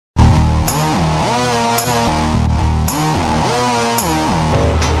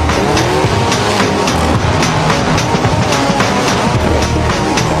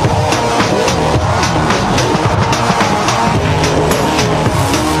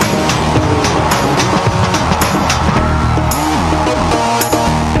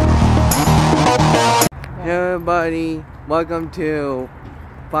everybody, welcome to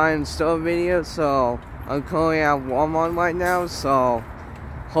Find Store video. So I'm currently at Walmart right now, so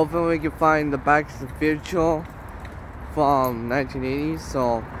hopefully we can find the Back to the Future from 1980s.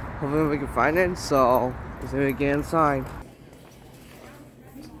 So hopefully we can find it, so let's see if we get inside.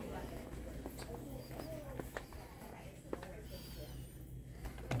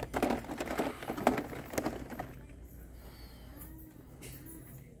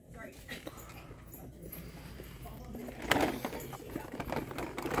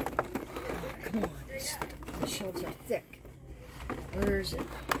 Come on, the shelves are thick. Where is it?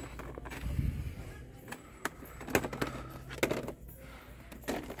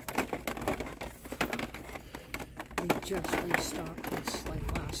 We just restocked this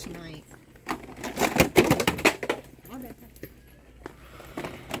like last night.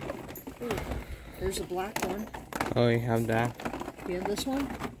 Ooh, there's a black one. Oh, you have that? Do you have this one?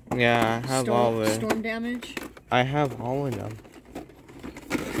 Yeah, I have all of it. Storm damage? I have all of them.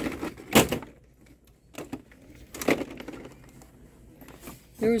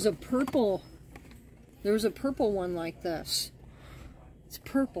 There was a purple one like this. It's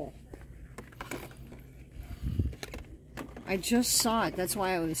purple. I just saw it. That's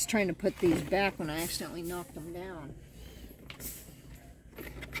why I was trying to put these back when I accidentally knocked them down.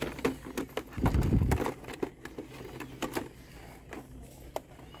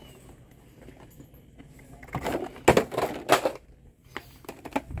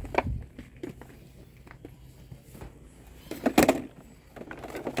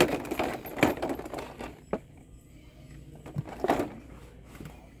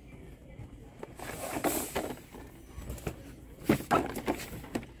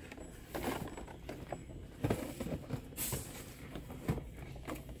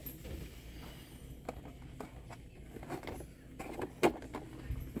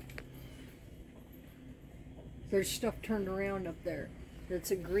 There's stuff turned around up there.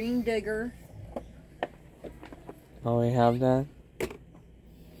 It's a green digger. Oh, we have that?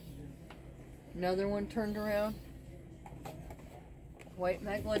 Another one turned around. White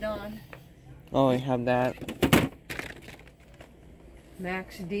megalodon. Oh, we have that.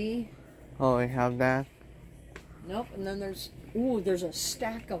 Max D. Oh, we have that. Nope, and then there's a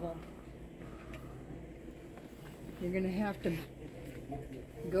stack of them. You're gonna have to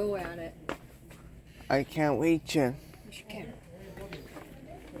go at it. I can't reach it. Yes, you can.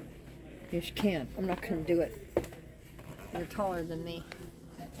 Yes, you can. I'm not gonna do it. You're taller than me.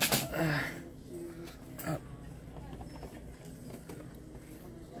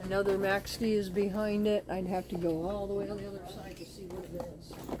 Another Max D is behind it. I'd have to go all the way on the other side to see what it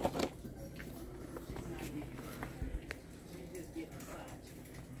is.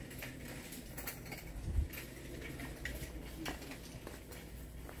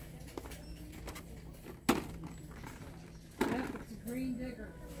 Green digger.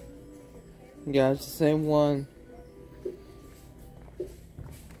 Yeah, it's the same one.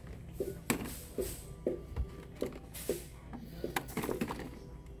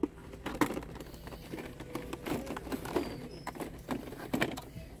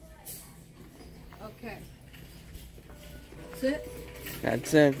 Okay. That's it?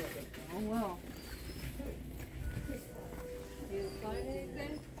 That's it. Oh well. You didn't find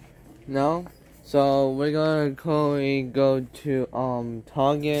anything? No? So we're gonna currently go to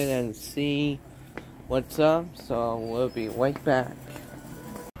Target and see what's up. So we'll be right back.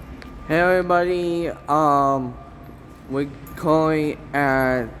 Hey everybody, we're currently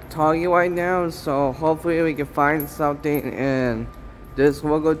at Target right now, so hopefully we can find something in this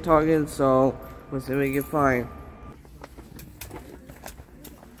local Target, so we'll see what we can find.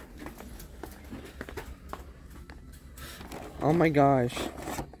 Oh my gosh,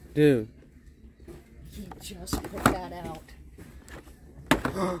 dude. He just put that out.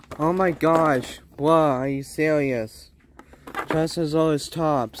 Oh my gosh. Wow, are you serious?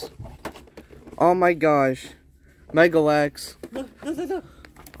 Triceratops. Oh my gosh. Rwex. Look, look, look, look.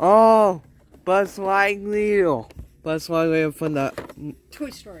 Oh, BuzzLightyear. BuzzLightyear from the Toy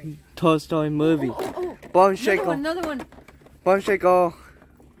Story. Toy Story movie. Oh. Bone shaker. Another one. Bone shaker.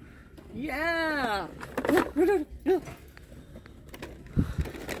 Yeah.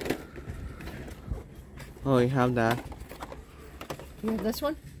 Oh, you have that. You have this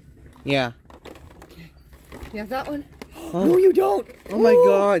one? Yeah. You have that one? Oh. No, you don't. Oh my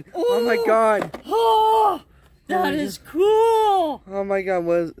god. Oh my god. Oh, that is cool. Oh my god.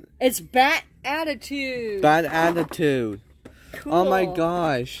 What is... It's Battitude. Battitude. Cool. Oh my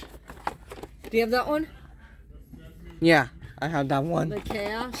gosh. Do you have that one? Yeah, I have that one. The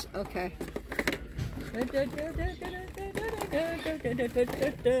chaos? Okay.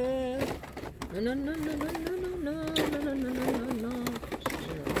 No. Let's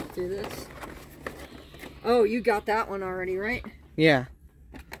do this. Oh, you got that one already, right? Yeah.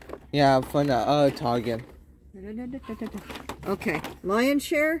 Yeah, from the other Target. Okay. Lion's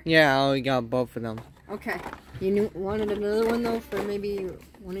share? Yeah, I already got both of them. Okay. You wanted another one, though, for maybe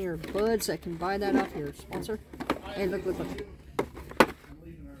one of your buds? I can buy that off your sponsor. Hey, look, look, look.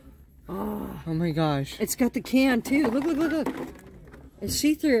 Oh my gosh. It's got the can, too. Look, look, look, look. It's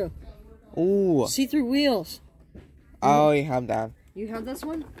see-through. Ooh. See-through wheels. I already have that. You have this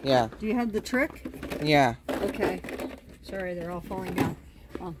one? Yeah. Do you have the trick? Yeah. Okay. Sorry, they're all falling down.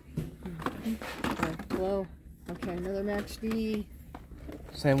 Okay, glow. Okay, another Max D.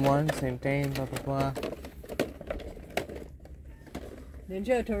 Same one, same thing, blah, blah, blah.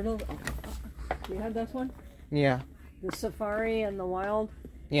 Ninja Turtles. Do you have this one? Yeah. The Safari and the Wild?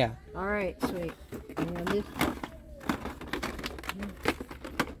 Yeah. Alright, sweet. And this.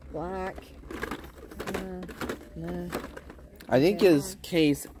 Black. I think it's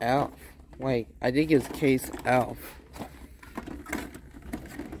case Elf. Wait, I think it's case Elf.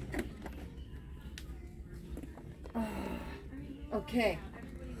 Okay.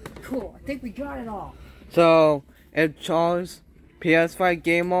 Cool. I think we got it all. So, if Charles, PS5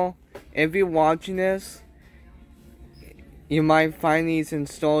 Gamer, if you're watching this, you might find these in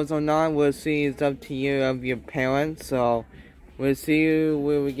stores or not. We'll see. It's up to you of your parents. So, we'll see you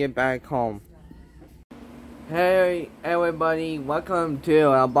when we get back home. Hey everybody, welcome to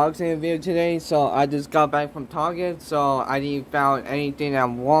our unboxing video today. So, I just got back from Target. So, I didn't found anything at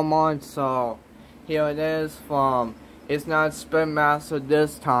Walmart. So, here it is from... It's not Spin Master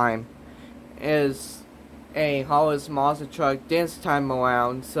this time. It's a Hollis monster truck this time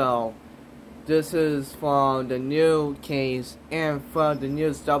around. So this is from the new case and from the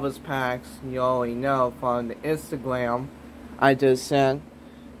new doubles packs you already know from the Instagram I just sent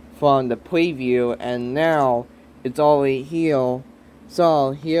from the preview, and now it's already here.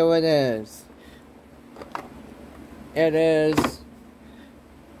 So here it is. It is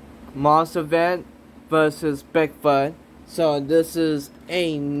Monster Vette versus Bigfoot. So this is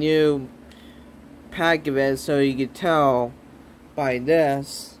a new pack of it, so you can tell by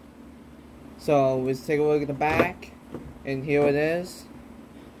this. So let's take a look at the back, and here it is.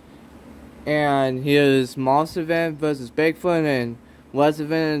 And here's Monster Vette versus Bigfoot, and Monster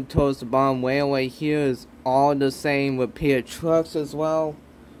Vette towards the bottom way away here is all the same with repair trucks as well.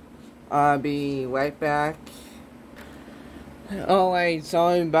 I'll be right back. Oh wait,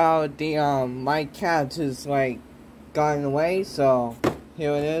 sorry about the my cat is like gotten away, so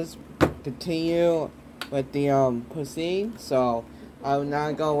here it is. Continue with the proceed. So I'm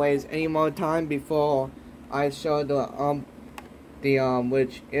not gonna waste any more time before I show the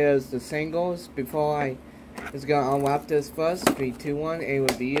which is the singles. Before I just gonna unwrap this first. 3, 2, 1, a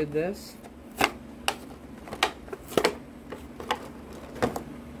review of this.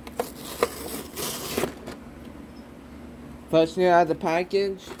 First thing out of the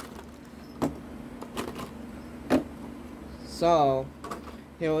package. So,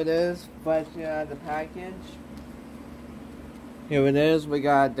 here it is. First thing out of the package. Here it is. We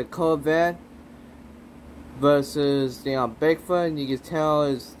got the Corvette versus the Bigfoot. You can tell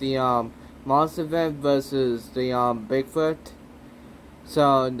it's the Monster Vette versus the Bigfoot.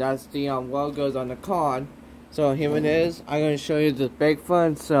 So that's the logos on the card. So here it is. I'm gonna show you the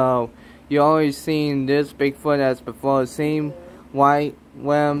Bigfoot. So you always seen this Bigfoot as before. Same white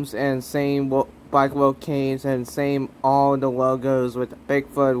rims and same black roll cage and same all the logos with the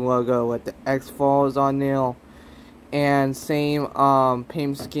Bigfoot logo with the X-Falls on there. And same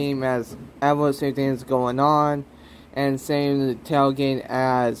paint scheme as ever, same things going on. And same the tailgate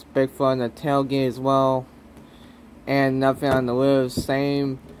as Bigfoot on the tailgate as well. And nothing on the roof,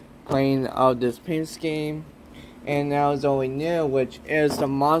 same plane of this paint scheme. And now it's only new, which is the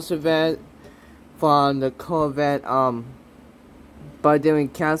Monster Vette from the Corvette by doing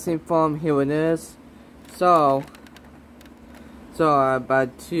casting from. Here it is. So I'm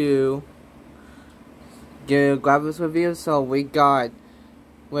about to get a graphics review. So we got,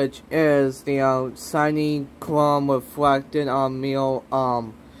 which is the shiny chrome reflected on meal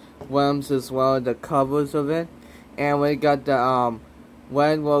rims as well, the covers of it. And we got the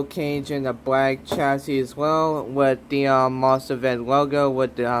red roll cage and the black chassis as well, with the Monster Vette logo,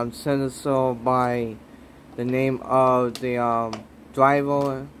 with the sinister by the name of the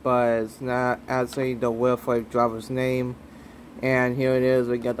driver, but it's not actually the real driver's name. And here it is.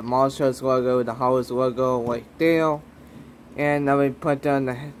 We got the Monsters logo, the Hollis logo right there. And nothing put on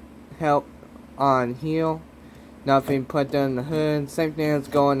the help on here. Nothing put on the hood. Same thing is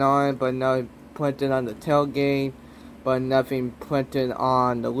going on, but nothing printed on the tailgate. But nothing printed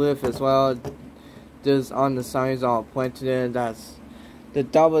on the roof as well. this on the sides all pointed in. That's the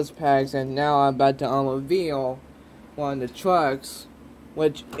doubles packs, and now I'm about to reveal one of the trucks,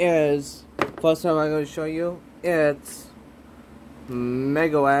 which is, first time I'm going to show you, it's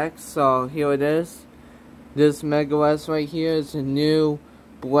Rwex. So here it is. This Rwex right here is a new,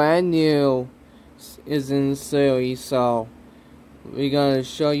 brand new, is in the series. So we're going to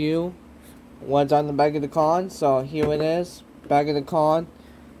show you what's on the back of the car. So here it is, back of the car.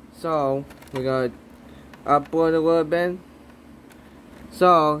 So we're going to upload a little bit.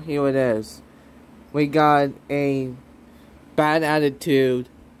 So here it is. We got a Battitude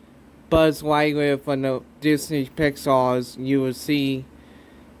BuzzLightyear from the Disney Pixar's. You will see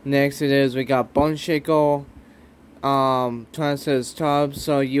next it is we got Bone Shaker, Triceratops.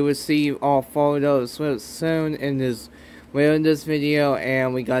 So you will see all four of those soon in this video,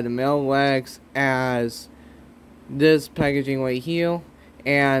 and we got the Rwex as this packaging right here,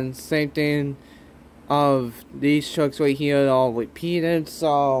 and same thing of these trucks right here all repeated.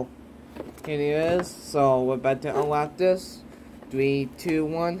 So here it is. So we're about to unlock this. 3, 2,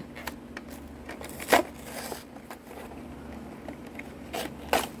 1.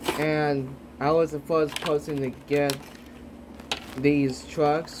 And I was the first person to get these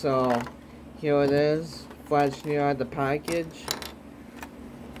trucks, so here it is, fresh new out the package.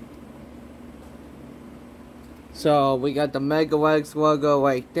 So we got the Rwex logo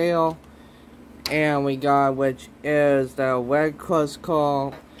right there, and we got, which is the red cross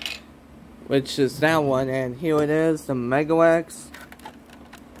car, which is that one, and here it is, the Rwex.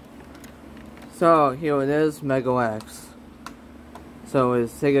 So here it is, Rwex. So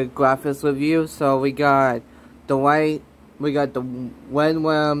let's take a graphics review. So we got the white, we got the red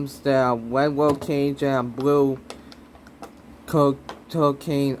rims, the red roll cage, and blue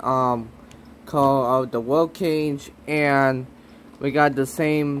cocaine color of the roll cage, and we got the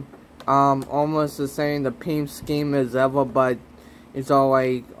same, almost the same, the paint scheme as ever, but it's all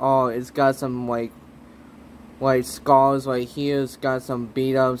like, it's got some like scars right here. It's got some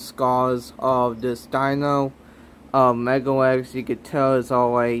beat up scars of this dino. Rwex, you can tell it's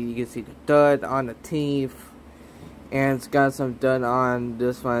all like, you can see the dirt on the teeth, and it's got some dirt on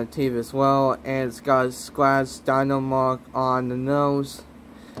this one teeth as well, and it's got a scratch dino mark on the nose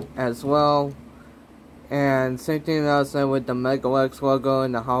as well. And same thing else with the Rwex logo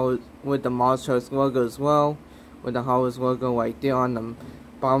and the Hollows, with the Monsters logo as well, with the Hollows logo right there on the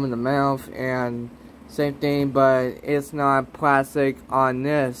bottom of the mouth, and same thing, but it's not plastic on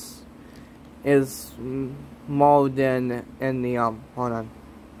this. It's molded in the hold on.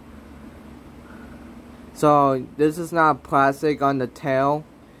 So this is not plastic on the tail.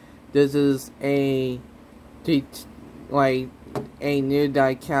 This is a like a new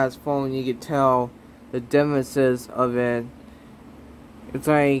die-cast foam. You can tell the differences of it. It's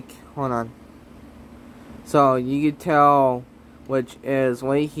like, hold on. So you can tell, which is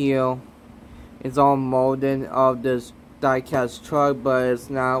right here, it's all molded of this die-cast truck, but it's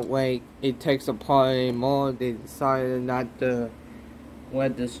not like it takes apart anymore. They decided not to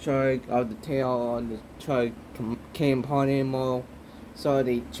let this truck, or the tail on the truck came apart anymore, so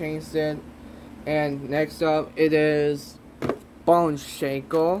they changed it. And next up it is Bone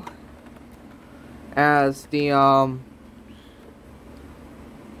Shaker as the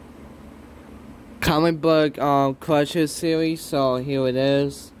comic book Crusher series. So here it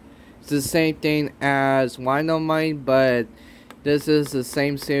is. It's the same thing as Dynamite, but this is the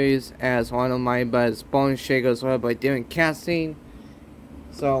same series as Dynamite, but it's Bone Shaker as well, but different casting.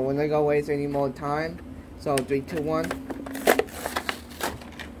 So we're not gonna waste any more time. So 3, 2, 1.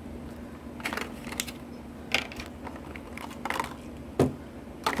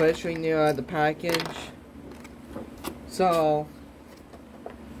 Freshly new out of the package. So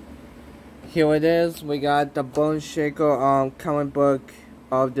here it is. We got the Bone Shaker comic book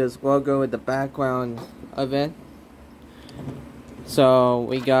of this logo with the background of it. So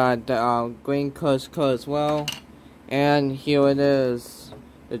we got the green color as well, and here it is,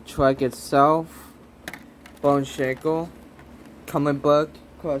 the truck itself, Bone Shaker comic book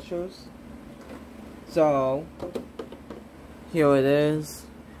crushers. So here it is.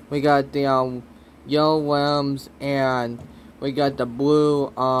 We got the yellow rims, and we got the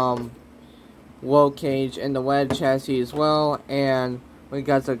blue roll cage and the red chassis as well, and we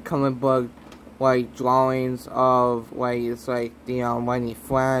got the comic book like drawings of like, it's like the when you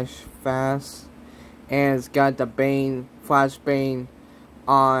flash fast, and it's got the Bane, Flash Bane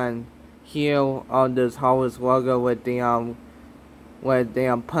on here on this Hollis logo with the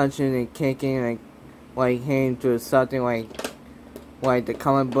punching and kicking and like hitting to something like the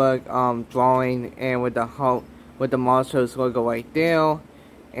comic book drawing, and with the monsters logo right there,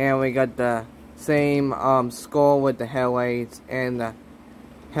 and we got the same skull with the headlights and the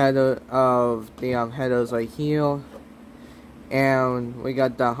head of the headers right here. And we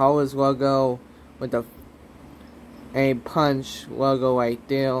got the Hollis logo with a punch logo right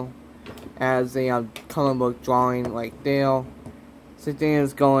there as a comic book drawing right there. Same thing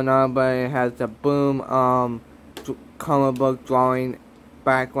is going on, but it has the boom comic book drawing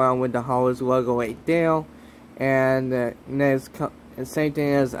background with the Hollis logo right there. And the next same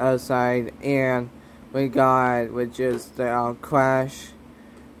thing as outside, and we got, which is the Crash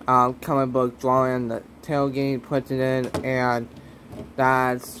comic book drawing on the tailgate, put it in, and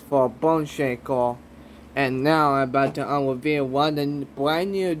that's for Bone Shaker. And now I'm about to reveal one of the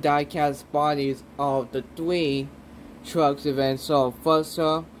brand new diecast bodies of the 3 trucks event. So first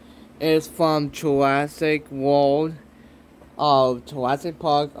up is from Jurassic World of Jurassic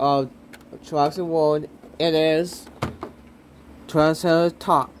Park of Jurassic World. It is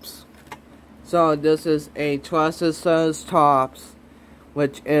Triceratops. So this is a Triceratops,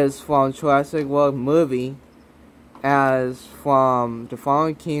 which is from Jurassic World movie, as from the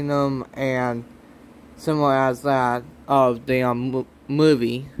Fallen Kingdom and similar as that of the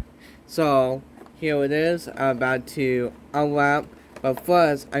movie. So here it is. I'm about to unwrap, but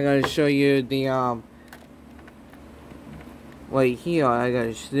first I'm gonna show you the right here. I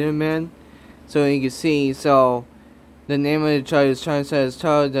gotta zoom in so you can see. So the name of the truck is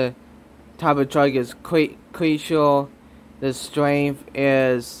Triceratops. The type of truck is Crucial. The strength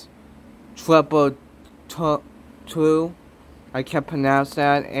is triple two. I can't pronounce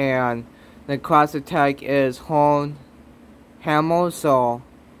that. And the cross attack is horn hammer. So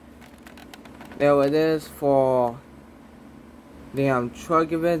there it is for the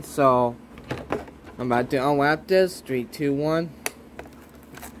truck event. So I'm about to unwrap this. 3, 2, 1.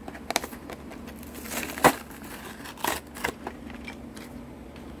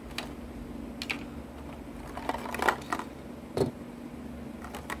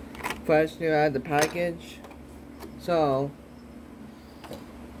 Fresh new out of the package. So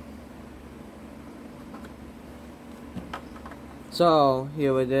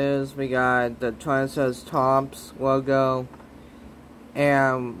here it is. We got the Triceratops logo,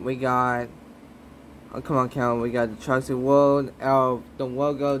 and we got, oh, come on, count. We got the Jurassic World of the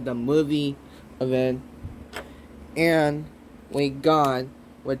logo, the movie event, and we got,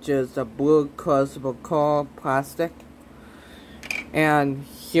 which is the blue crushable core plastic. And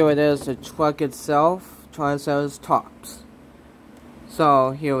here it is, the truck itself, Triceratops.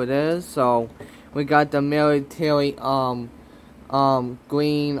 So here it is. So we got the military green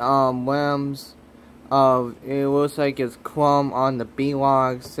rims of, it looks like it's chrome on the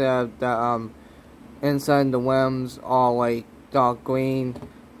B-log, except the inside the rims are like dark green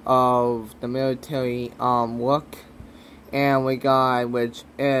of the military look. And we got, which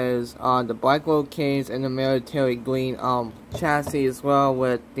is the black roll case and the military green chassis as well,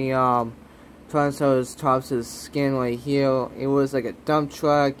 with the Triceratops' skin right here. It was like a dump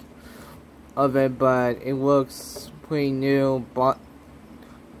truck of it, but it looks pretty new.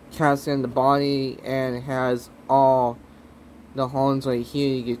 Chassis in the body, and it has all the horns right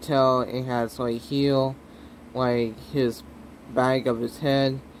here. You can tell it has right here, like his back of his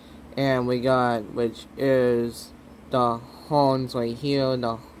head. And we got, which is the horns right here,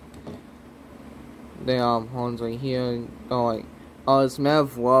 the horns right here go like, oh, it's metal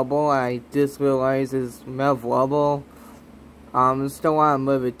rubble. I just realized it's metal rubble. Still want to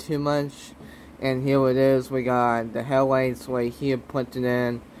move it too much. And here it is. We got the headlights right here put it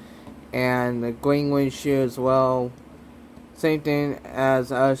in, and the green windshield as well. Same thing as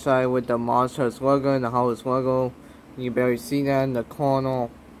the other side with the Monsters logo and the Hollis logo. You can barely see that in the corner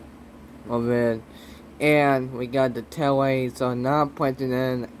of it. And we got the taillights are not pointed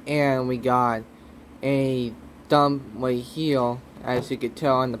in, and we got a dump right here, as you can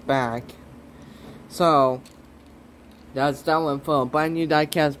tell on the back. So that's that one for a brand new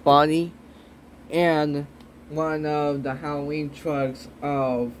diecast body. And one of the Halloween trucks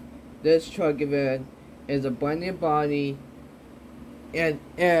of this truck event is a brand new body. It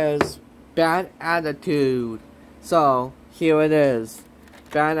is Battitude. So here it is.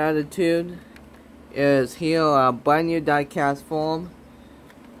 Battitude is here, a brand new diecast form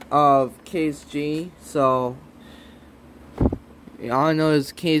of Case G. So I know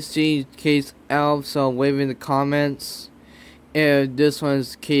it's Case G, Case F, so leave in the comments if this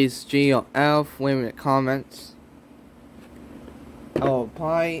one's Case G or F. Leave in the comments. I'll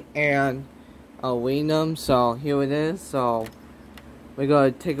apply and I'll read them. So here it is. So we're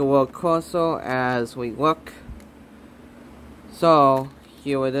going to take a look closer as we look. So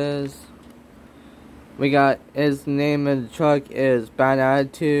here it is. We got, his name of the truck is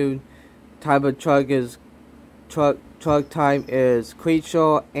Battitude. type of truck type is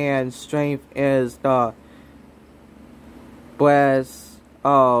creature, and strength is the best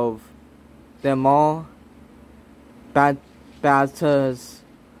of them all. Battles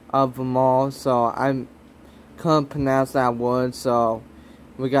of them all. So I couldn't pronounce that word. So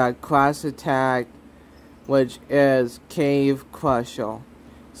we got Crash Attack, which is Cave Crusher.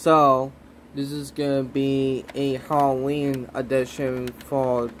 So this is gonna be a Halloween edition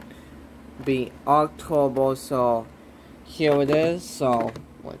for the October. So here it is. So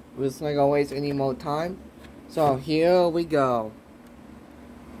we're just not gonna waste any more time. So here we go.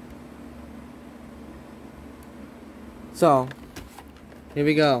 So here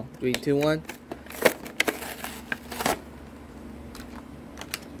we go. 3, 2, 1.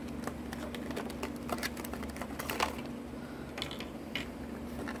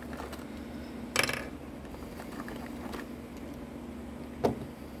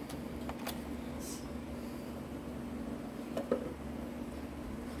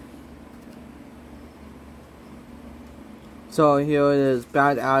 So here it is,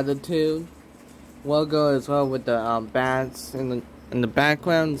 Battitude logo as well with the bats in the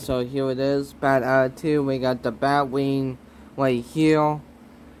background. So here it is, Battitude. We got the bat wing right here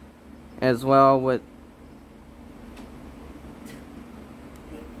as well with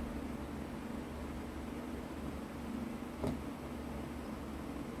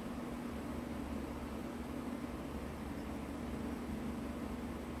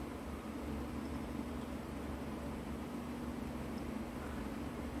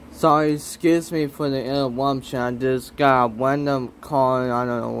sorry, excuse me for the interruption. I just got a random call and I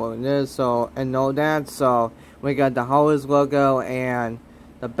don't know what it is, so I know that. So we got the Hollis logo and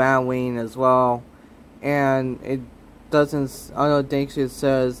the bat wing as well. And it doesn't, I don't think it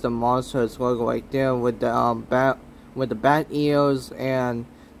says the monsters logo right there with the bat ears and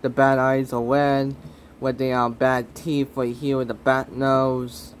the bat eyes are red with the bat teeth right here with the bat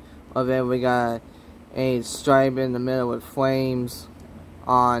nose. Of it, we got a stripe in the middle with flames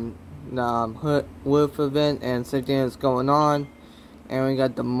on the roof of it, and something is going on. And we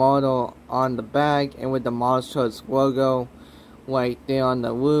got the model on the back, and with the monsters logo right there on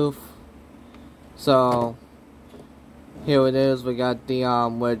the roof. So here it is. We got the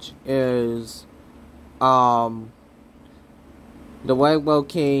which is the white roll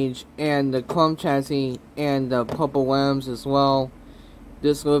cage and the chrome chassis and the purple rims as well.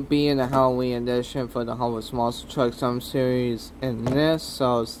 This will be in the Halloween edition for the Halloween Monster Truck Summer Series in this,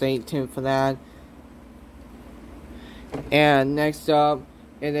 so stay tuned for that. And next up,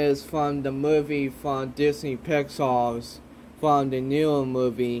 it is from the movie from Disney Pixar's, from the newer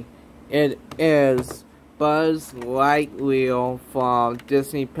movie. It is BuzzLightyear from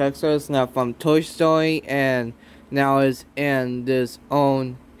Disney Pixar. It's now from Toy Story, and now is in this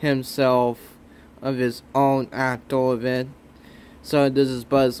own himself of his own actor of it. So this is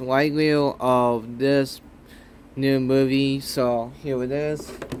BuzzLightyear of this new movie. So here it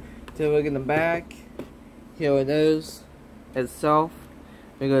is. Take a look in the back. Here it is itself.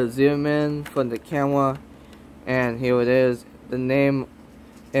 We're gonna zoom in from the camera, and here it is. The name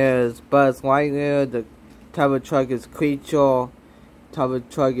is BuzzLightyear. The type of truck is creature. Type of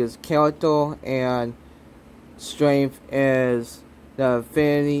truck is character, and strength is the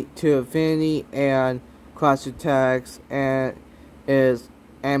affinity and cross attacks and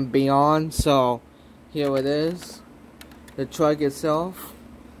beyond. So here it is, the truck itself,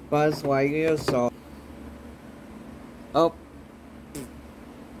 BuzzLightyear. So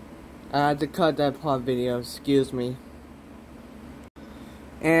I had to cut that part video, excuse me.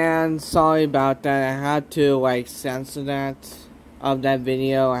 And sorry about that, I had to censor that of that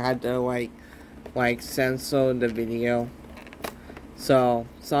video. I had to censor the video. So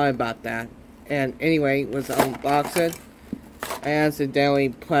sorry about that. And anyway, let's unbox it. I accidentally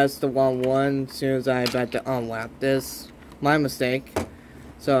pressed the wrong one as soon as I about to unwrap this. My mistake.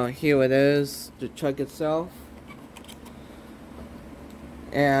 So here it is, the truck itself.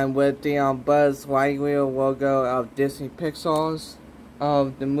 And with the BuzzLightyear logo of Disney Pixar's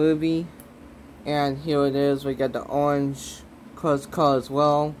of the movie. And here it is, we got the orange color as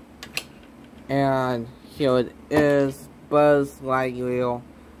well. And here it is, BuzzLightyear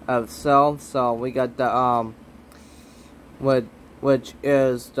of self. So we got the which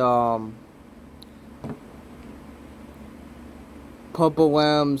is the purple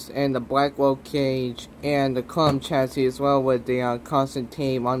rims and the black roll cage and the chrome chassis as well, with the constant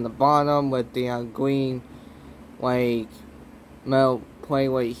tape on the bottom, with the green metal plate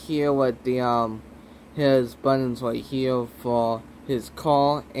right here, with the his buttons right here for his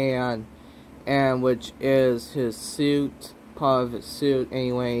car, and which is his suit, part of his suit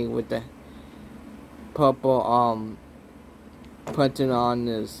anyway, with the purple printed on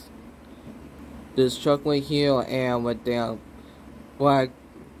this truck right here, and with the black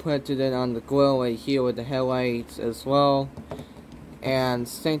printed it on the grill right here with the headlights as well. And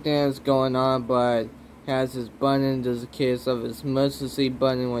same thing is going on, but has his button, there's a case of his emergency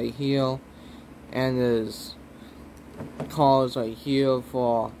button right here, and his calls right here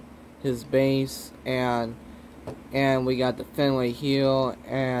for his base, and we got the fin right here,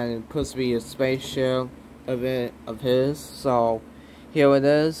 and it's supposed to be a spaceship of his. So here it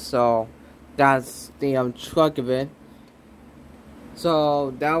is. So that's the truck of it.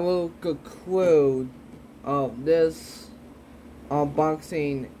 So that will conclude this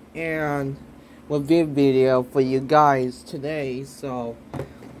unboxing and review video for you guys today. So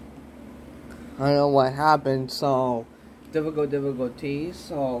I don't know what happened, so difficulties.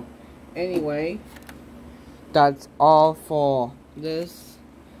 So anyway, that's all for this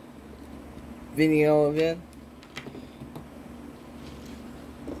video of it.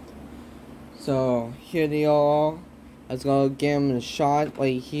 So here they are. I was gonna give them a shot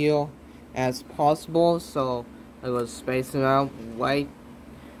right here as possible, so I will space them out right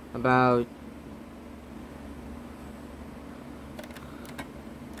about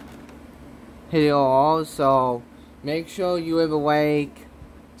here all. So make sure you leave a like,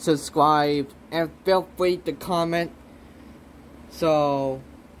 subscribe, and feel free to comment. So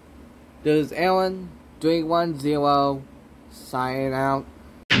there's Aaron 310 signing out.